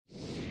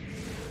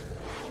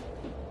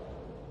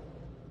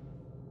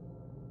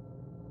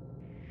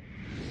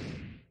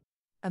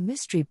A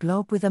mystery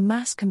blob with a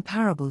mass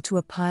comparable to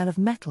a pile of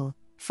metal,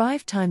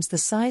 5 times the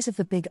size of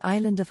the big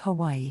island of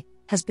Hawaii,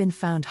 has been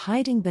found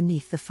hiding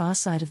beneath the far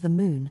side of the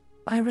Moon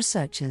by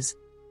researchers.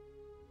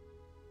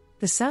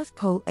 The South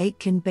Pole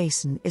Aitken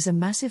Basin is a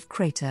massive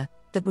crater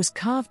that was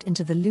carved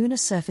into the lunar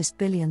surface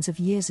billions of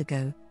years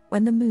ago,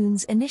 when the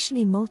Moon's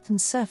initially molten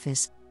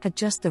surface had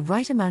just the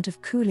right amount of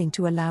cooling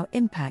to allow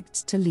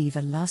impacts to leave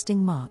a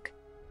lasting mark.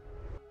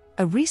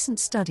 A recent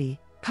study,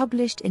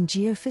 published in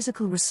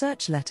Geophysical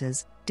Research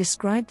Letters,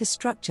 described the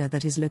structure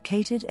that is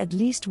located at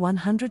least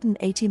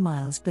 180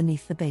 miles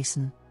beneath the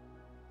basin.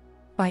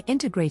 By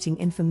integrating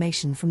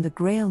information from the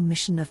Grail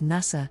mission of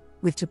NASA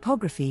with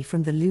topography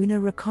from the Lunar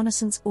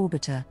Reconnaissance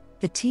Orbiter,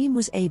 the team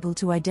was able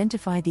to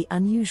identify the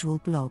unusual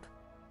blob.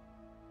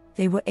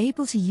 They were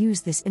able to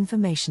use this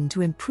information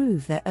to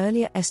improve their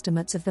earlier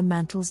estimates of the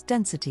mantle's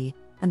density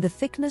and the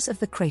thickness of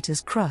the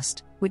crater's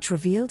crust, which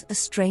revealed a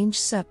strange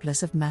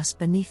surplus of mass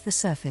beneath the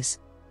surface.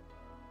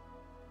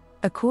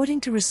 According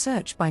to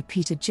research by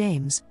Peter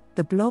James,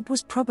 the blob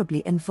was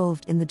probably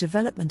involved in the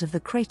development of the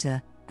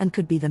crater and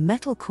could be the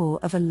metal core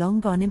of a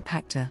long-gone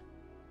impactor.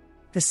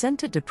 The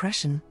center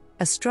depression,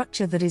 a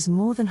structure that is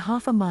more than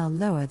half a mile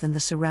lower than the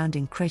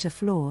surrounding crater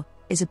floor,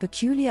 is a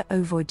peculiar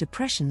ovoid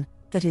depression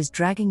that is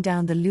dragging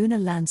down the lunar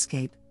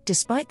landscape,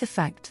 despite the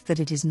fact that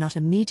it is not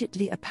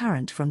immediately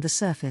apparent from the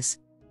surface.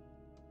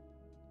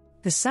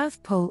 The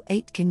South Pole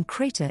Aitken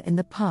crater in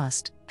the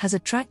past has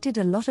attracted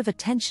a lot of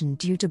attention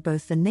due to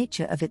both the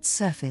nature of its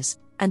surface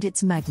and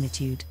its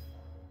magnitude.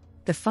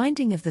 The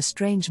finding of the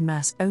strange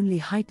mass only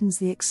heightens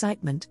the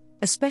excitement,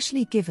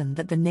 especially given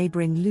that the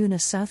neighboring lunar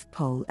South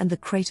Pole and the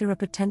crater are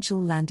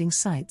potential landing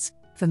sites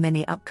for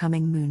many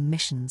upcoming Moon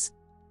missions.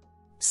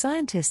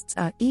 Scientists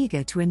are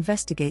eager to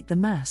investigate the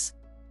mass.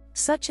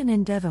 Such an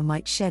endeavor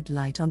might shed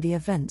light on the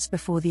events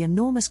before the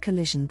enormous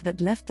collision that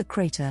left the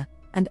crater,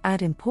 and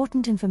add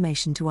important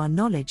information to our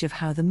knowledge of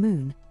how the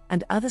Moon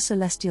and other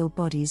celestial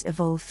bodies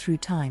evolve through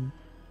time.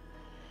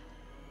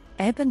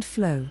 Ebb and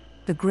Flow,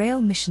 the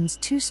Grail mission's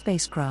 2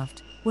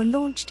 spacecraft, were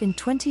launched in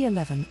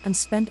 2011 and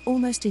spent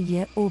almost a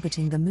year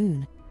orbiting the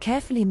Moon,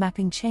 carefully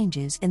mapping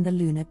changes in the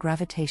lunar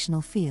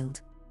gravitational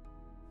field.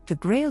 The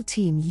Grail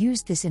team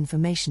used this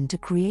information to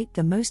create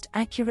the most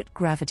accurate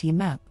gravity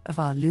map of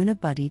our lunar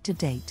buddy to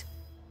date.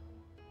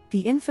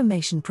 The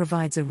information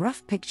provides a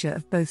rough picture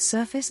of both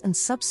surface and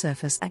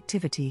subsurface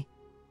activity.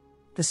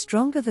 The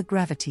stronger the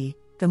gravity,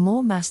 the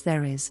more mass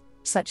there is,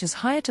 such as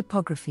higher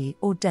topography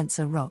or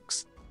denser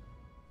rocks.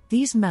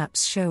 These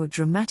maps show a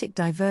dramatic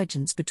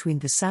divergence between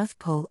the South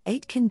Pole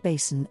Aitken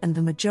Basin and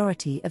the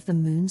majority of the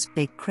Moon's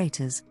big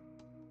craters.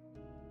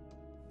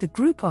 The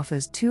group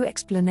offers 2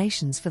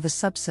 explanations for the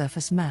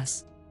subsurface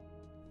mass.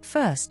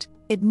 First,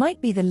 it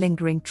might be the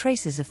lingering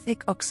traces of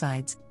thick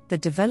oxides that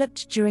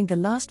developed during the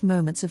last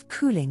moments of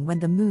cooling when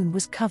the Moon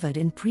was covered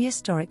in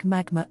prehistoric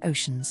magma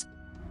oceans.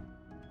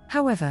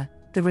 However,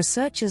 the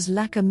researchers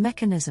lack a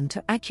mechanism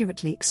to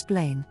accurately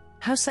explain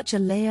how such a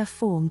layer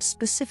formed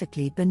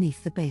specifically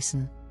beneath the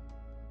basin.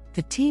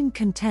 The team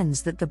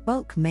contends that the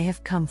bulk may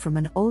have come from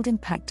an old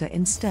impactor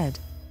instead.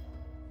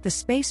 The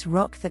space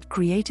rock that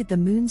created the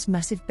Moon's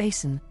massive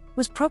basin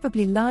was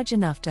probably large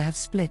enough to have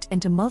split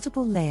into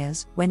multiple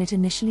layers when it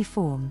initially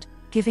formed,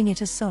 giving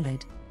it a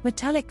solid,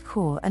 metallic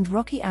core and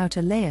rocky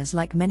outer layers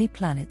like many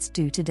planets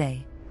do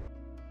today.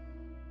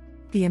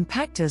 The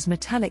impactor's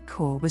metallic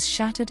core was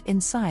shattered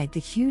inside the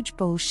huge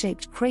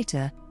bowl-shaped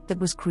crater that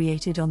was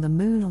created on the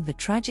Moon on the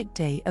tragic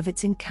day of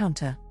its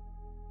encounter.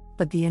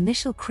 But the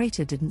initial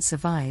crater didn't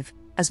survive,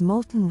 as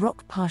molten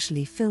rock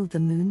partially filled the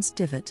Moon's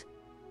divot.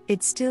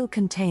 It still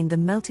contained the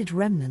melted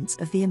remnants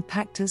of the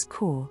impactor's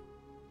core.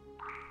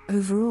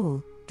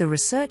 Overall, the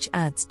research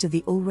adds to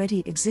the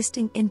already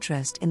existing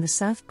interest in the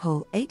South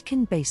Pole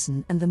Aitken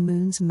Basin and the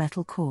Moon's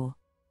metal core.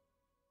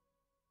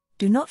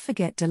 Do not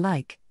forget to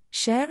like,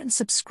 share and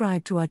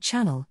subscribe to our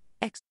channel.